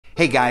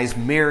Hey guys,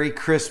 Merry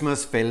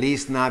Christmas,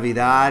 Feliz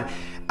Navidad.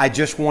 I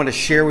just want to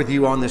share with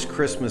you on this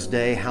Christmas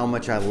day how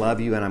much I love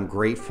you and I'm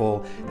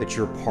grateful that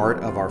you're part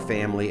of our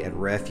family at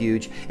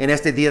Refuge. En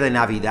este día de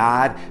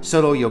Navidad,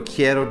 solo yo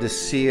quiero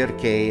decir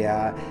que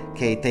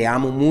te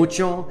amo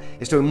mucho.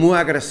 Estoy muy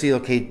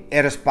agradecido que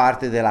eres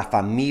parte de la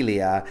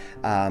familia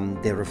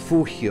de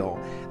Refugio.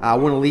 I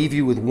want to leave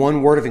you with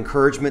one word of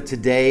encouragement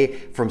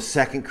today from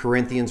 2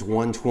 Corinthians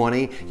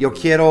 1:20. Yo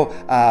quiero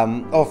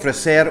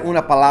ofrecer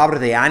una palabra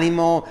de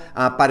ánimo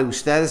para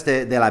ustedes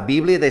de la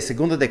Biblia, de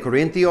 2 de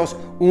Corintios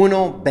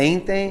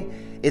 1:20.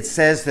 It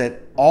says that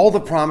all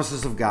the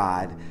promises of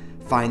God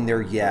find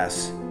their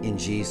yes in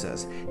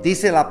Jesus.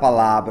 Dice la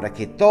palabra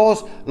que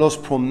todas las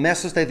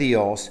promesas de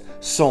Dios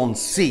son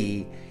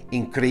sí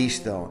in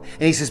Cristo.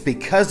 And he says,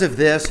 because of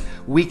this,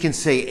 we can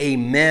say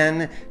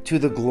amen to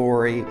the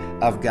glory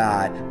of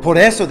God. Por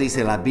eso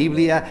dice la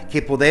Biblia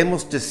que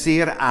podemos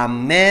decir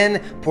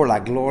amén por la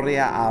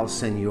gloria al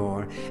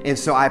Señor. And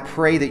so I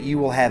pray that you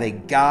will have a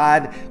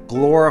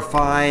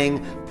God-glorifying,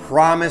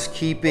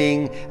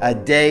 promise-keeping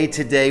day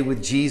today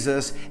with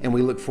Jesus, and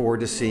we look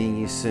forward to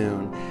seeing you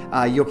soon.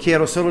 Yo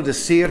quiero solo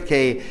decir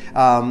que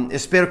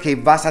espero que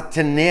vas a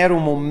tener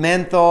un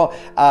momento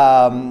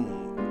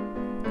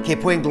que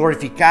pueden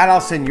glorificar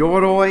al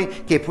Señor hoy,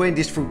 que pueden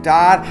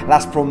disfrutar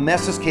las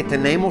promesas que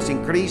tenemos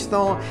en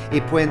Cristo y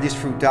pueden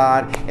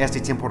disfrutar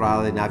esta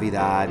temporada de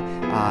Navidad.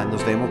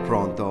 Nos vemos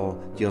pronto.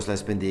 Dios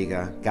les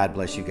bendiga. God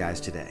bless you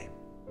guys today.